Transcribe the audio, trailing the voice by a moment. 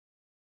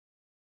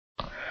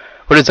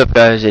What is up,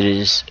 guys? It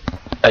is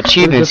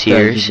achievements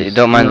here, so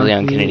don't mind the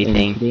uncanny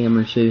thing. Today I'm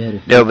going to show you how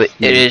to No, but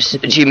it is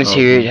achievements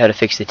here, how to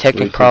fix the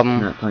Technic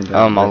Proplem.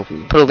 I'll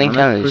put a link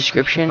down in the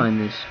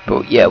description.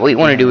 But yeah, what you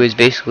want to do is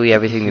basically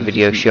everything the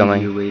video is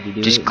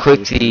showing. Just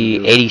click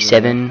the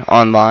 87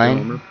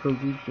 online.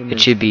 It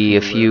should be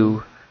a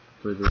few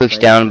clicks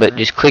down, but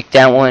just click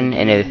that one,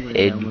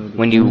 and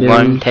when you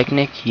run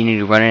Technic, you need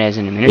to run it as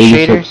an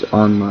administrator.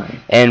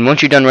 And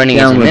once you're done running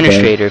as an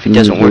administrator, if it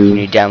doesn't work, you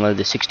need to download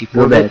the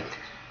 64-bit.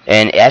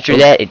 And after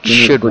that, it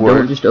should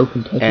work.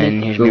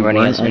 And here's me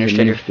running as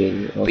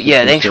administrator. But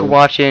yeah, thanks for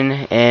watching,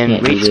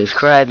 and rate,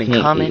 subscribe, and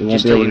comment.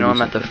 Just so you know, I'm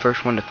not the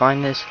first one to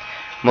find this.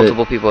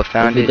 Multiple people have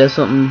found it.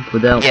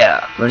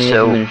 Yeah,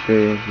 so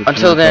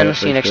until then, we'll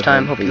see you next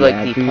time. Hope you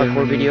like the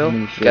parkour video.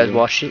 If you guys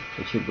watched it.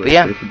 But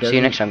yeah, see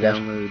you next time,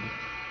 guys.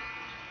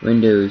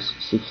 Windows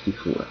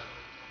 64.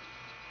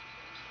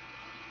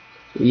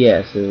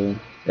 Yeah, so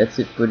that's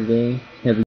it for today. Have a